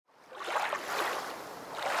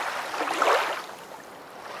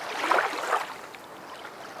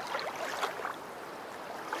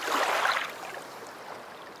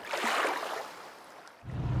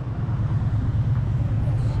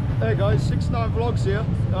Hey guys, 69 Vlogs here.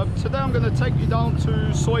 Today I'm going to take you down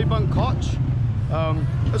to Soi Bong Koch. I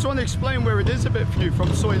just want to explain where it is a bit for you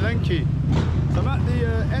from Soi Lenki. So I'm at the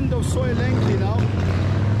end of Soi Lenki now,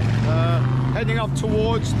 heading up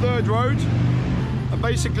towards 3rd Road. And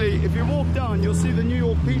basically, if you walk down, you'll see the New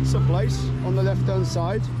York pizza place on the left hand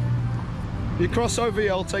side. If you cross over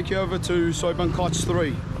here, I'll take you over to Soi Bong Koch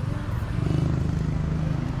 3.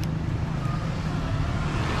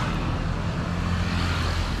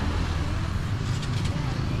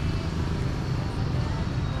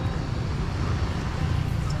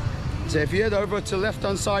 So if you head over to the left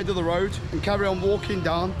hand side of the road and carry on walking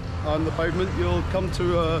down on the pavement, you'll come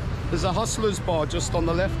to there's a hustler's bar just on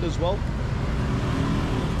the left as well.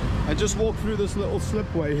 And just walk through this little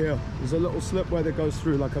slipway here. There's a little slipway that goes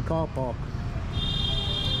through like a car park.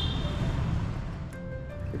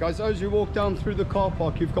 Okay, guys, as you walk down through the car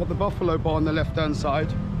park, you've got the Buffalo Bar on the left hand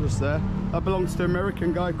side, just there. That belongs to an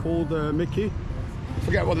American guy called Mickey. I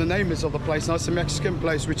forget what the name is of the place now. It's a Mexican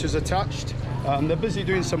place which is attached. They're busy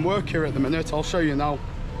doing some work here at the minute. I'll show you now.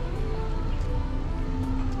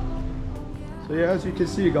 So yeah, as you can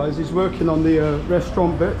see guys, he's working on the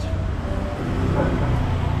restaurant bit.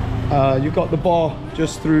 You've got the bar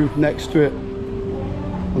just through next to it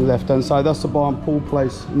on the left hand side. That's the bar and pool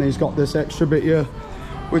place, and then he's got this extra bit here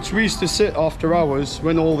which we used to sit after hours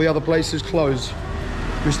when all the other places closed.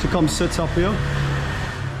 We used to come sit up here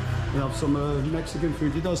and have some Mexican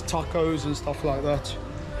food. He does tacos and stuff like that.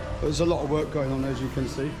 There's a lot of work going on, as you can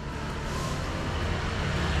see.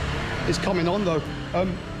 It's coming on though.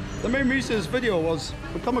 The main reason this video was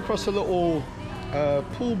we come across a little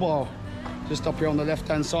pool bar just up here on the left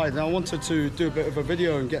hand side, and I wanted to do a bit of a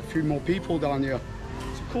video and get a few more people down here.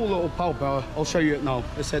 It's a cool little pool bar. I'll show you it now.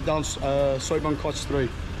 Let's head down Soi Bong Koch 3.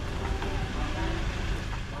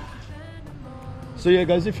 So yeah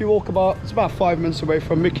guys, if you walk it's about 5 minutes away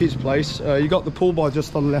from Mickey's place. You got the pool bar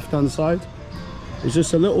just on the left hand side. It's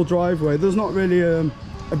just a little driveway. There's not really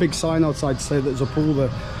a big sign outside to say that there's a pool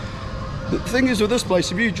there. The thing is with this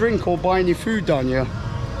place, if you drink or buy any food down here,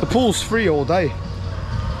 the pool's free all day.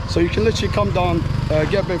 So you can literally come down,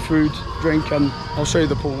 get a bit of food, drink, and I'll show you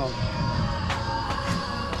the pool now.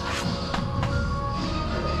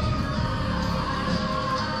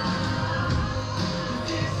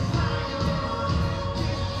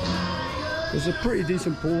 It's a pretty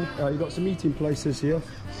decent pool. You've got some eating places here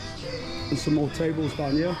and some more tables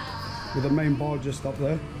down here with the main bar just up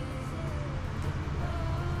there.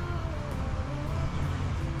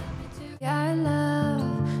 I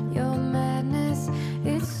love your madness,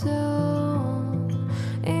 it's so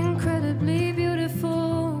incredibly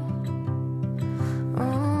beautiful.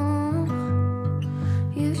 Oh,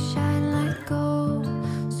 you shine like gold,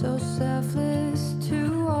 so selfless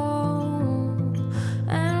to all,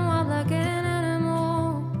 and wild like an animal.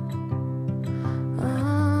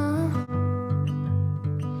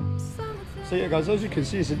 So yeah guys, as you can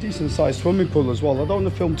see, it's a decent sized swimming pool as well. I don't want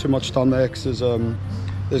to film too much down there because there's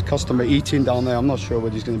a customer eating down there. I'm not sure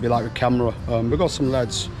what he's going to be like with camera. We've got some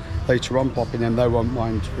lads later on popping in. They won't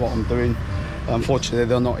mind what I'm doing. Unfortunately,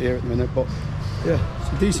 they're not here at the minute, but yeah,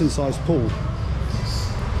 it's a decent sized pool.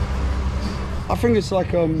 I think it's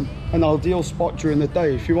like an ideal spot during the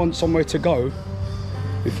day if you want somewhere to go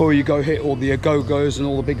before you go hit all the go-go's and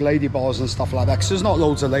all the big lady bars and stuff like that, because there's not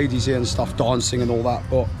loads of ladies here and stuff dancing and all that.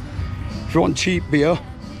 But if you want cheap beer,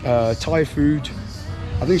 Thai food,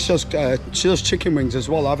 I think she does chicken wings as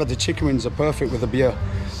well. I've had the chicken wings, are perfect with a beer.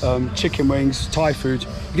 Chicken wings, Thai food.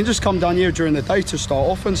 You can just come down here during the day to start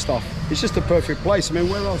off and stuff. It's just a perfect place. I mean,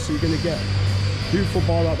 where else are you going to get a beautiful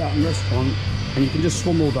bar like that and restaurant, and you can just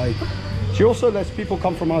swim all day? She also lets people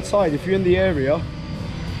come from outside. If you're in the area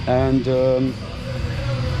and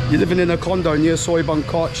you're living in a condo near Soi Bong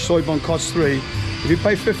Koch 3, if you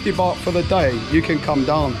pay 50 baht for the day, you can come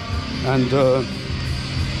down and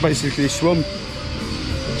basically swim.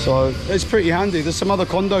 So it's pretty handy. There's some other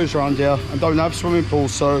condos around here and don't have swimming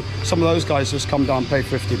pools, so some of those guys just come down and pay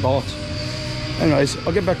 50 baht. Anyways,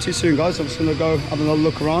 I'll get back to you soon guys. I'm just gonna go have another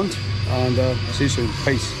look around and see you soon.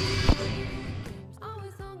 Peace.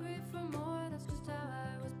 Always hungry for more, that's just how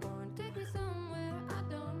I was born. Take me somewhere I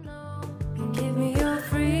don't know. Give me your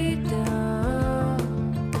freedom.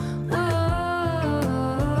 Whoa,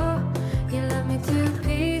 you love me to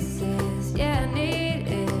pieces. Yeah, I need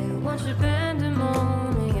it. Want your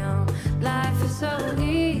pandemonium. Life is so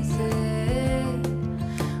easy.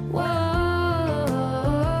 Whoa,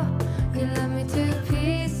 you love me to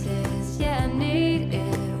pieces. Yeah, I need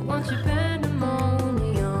it. Want your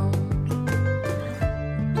pandemonium.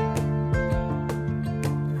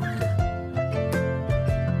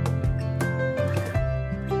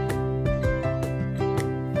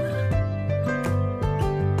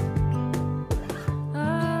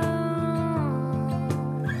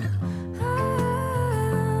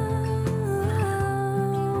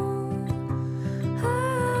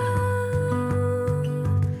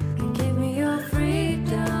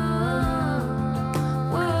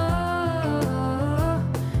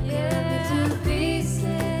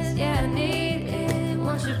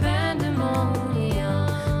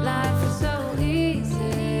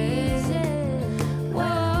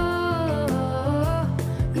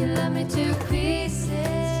 to pieces.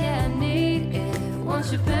 Yeah, I need it.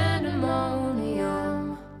 Want your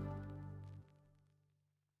pandemonium.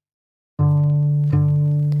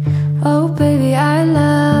 Oh baby, I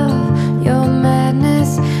love your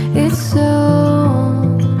madness. It's so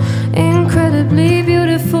incredibly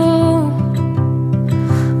beautiful.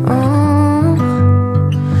 Oh,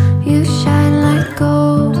 you shine like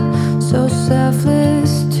gold, so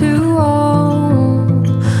selfless to all,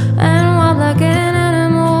 and wild like an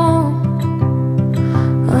animal.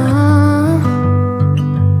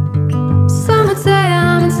 Some would say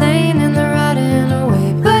I'm insane in the right in a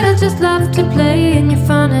way, but I just love to play in your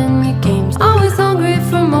fun and your games. Always hungry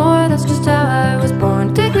for more, that's just how I was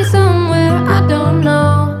born. Take me somewhere I don't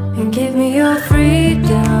know, and give me your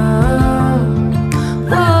freedom.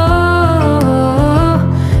 Whoa,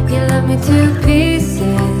 you love me to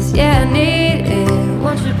pieces. Yeah, I need it.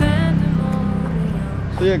 Want your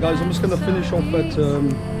pandemonium. So yeah guys, I'm just going to finish off at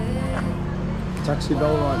Taxi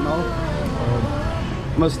Bell right now.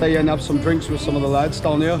 I'm going to stay here and have some drinks with some of the lads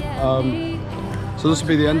down here. So this will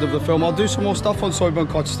be the end of the film. I'll do some more stuff on Soi Bong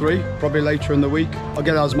Koch 3, probably later in the week. I'll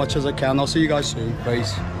get out as much as I can. I'll see you guys soon.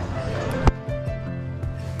 Peace.